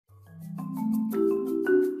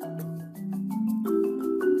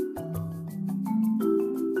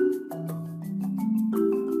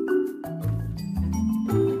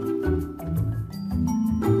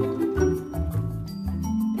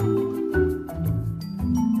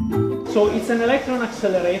So it's an electron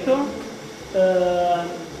accelerator.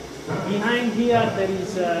 Behind here there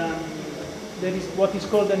is what is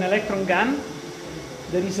called an electron gun.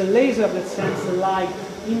 There is a laser that sends the light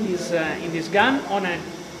in this gun on a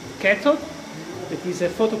cathode, that is a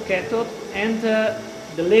photocathode, and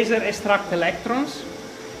the laser extracts electrons,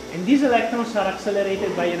 and these electrons are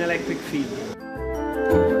accelerated by an electric field.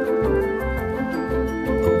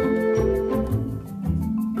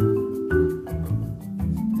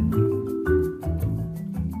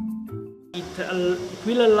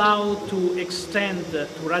 It will allow to extend to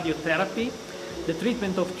radiotherapy the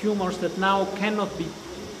treatment of tumors that now cannot be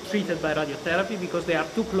treated by radiotherapy because they are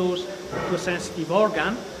too close to a sensitive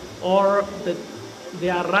organ, or that they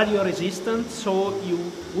are radio-resistant, so you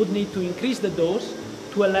would need to increase the dose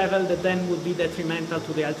to a level that then would be detrimental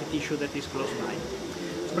to the healthy tissue that is close by.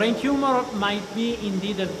 Brain tumor might be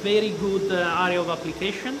indeed a very good area of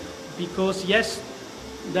application because, yes,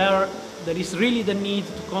 there is really the need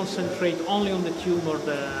to concentrate only on the tumor,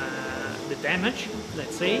 the damage,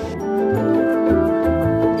 let's say.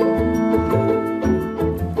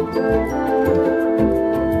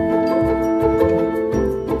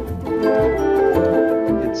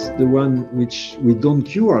 It's the one which we don't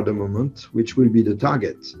cure at the moment, which will be the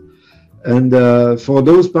target. And for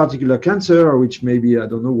those particular cancer, which maybe, I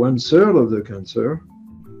don't know, 1/3 of the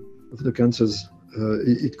cancers,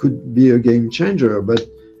 it could be a game changer, but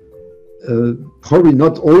probably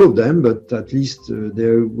not all of them, but at least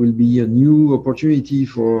there will be a new opportunity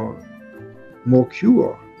for more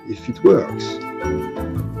cure if it works.